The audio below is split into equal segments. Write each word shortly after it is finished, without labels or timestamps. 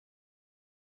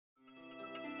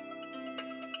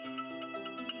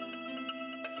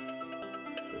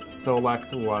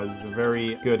Solect was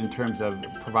very good in terms of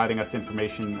providing us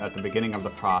information at the beginning of the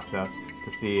process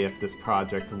to see if this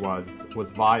project was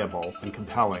viable and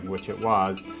compelling, which it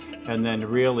was, and then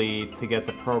really to get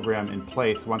the program in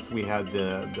place. Once we had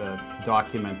the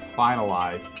documents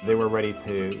finalized, they were ready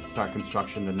to start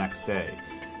construction the next day.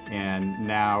 And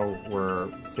now we're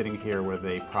sitting here with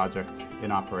a project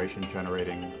in operation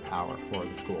generating power for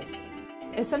the schools.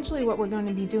 Essentially what we're going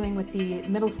to be doing with the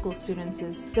middle school students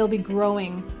is they'll be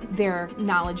growing their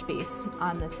knowledge base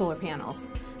on the solar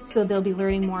panels. So they'll be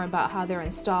learning more about how they're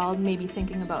installed, maybe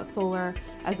thinking about solar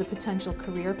as a potential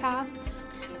career path.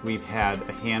 We've had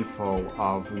a handful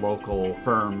of local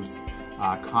firms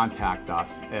contact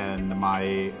us, and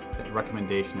my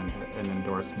recommendation and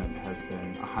endorsement has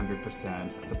been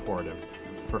 100% supportive.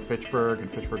 For Fitchburg and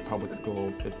Fitchburg Public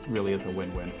Schools, it really is a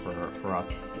win-win for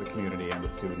us, the community, and the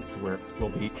students. We'll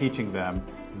be teaching them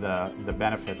the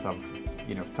benefits of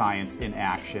science in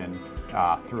action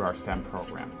through our STEM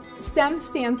program. STEM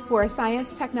stands for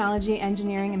Science, Technology,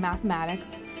 Engineering, and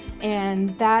Mathematics,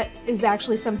 and that is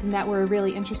actually something that we're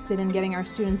really interested in getting our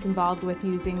students involved with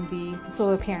using the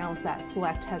solar panels that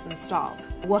Select has installed.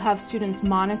 We'll have students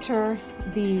monitor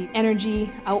the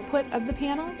energy output of the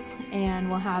panels, and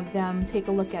we'll have them take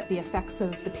a look at the effects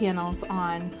of the panels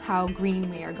on how green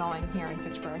we are going here in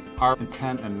Fitchburg. Our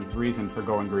intent and reason for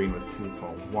going green was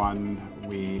twofold. One,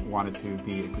 we wanted to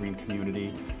be a green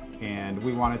community, and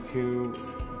we wanted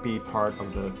to be part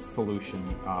of the solution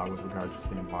with regards to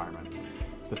the environment.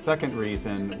 The second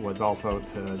reason was also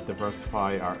to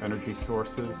diversify our energy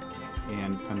sources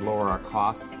and lower our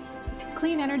costs.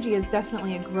 Clean energy is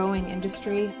definitely a growing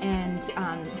industry, and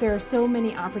there are so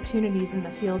many opportunities in the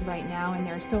field right now, and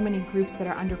there are so many groups that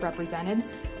are underrepresented.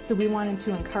 So we wanted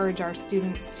to encourage our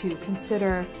students to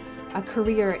consider a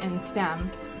career in STEM.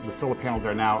 The solar panels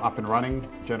are now up and running,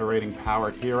 generating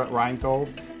power here at Reingold,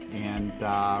 and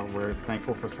we're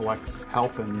thankful for Select's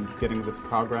help in getting this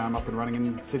program up and running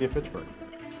in the city of Fitchburg.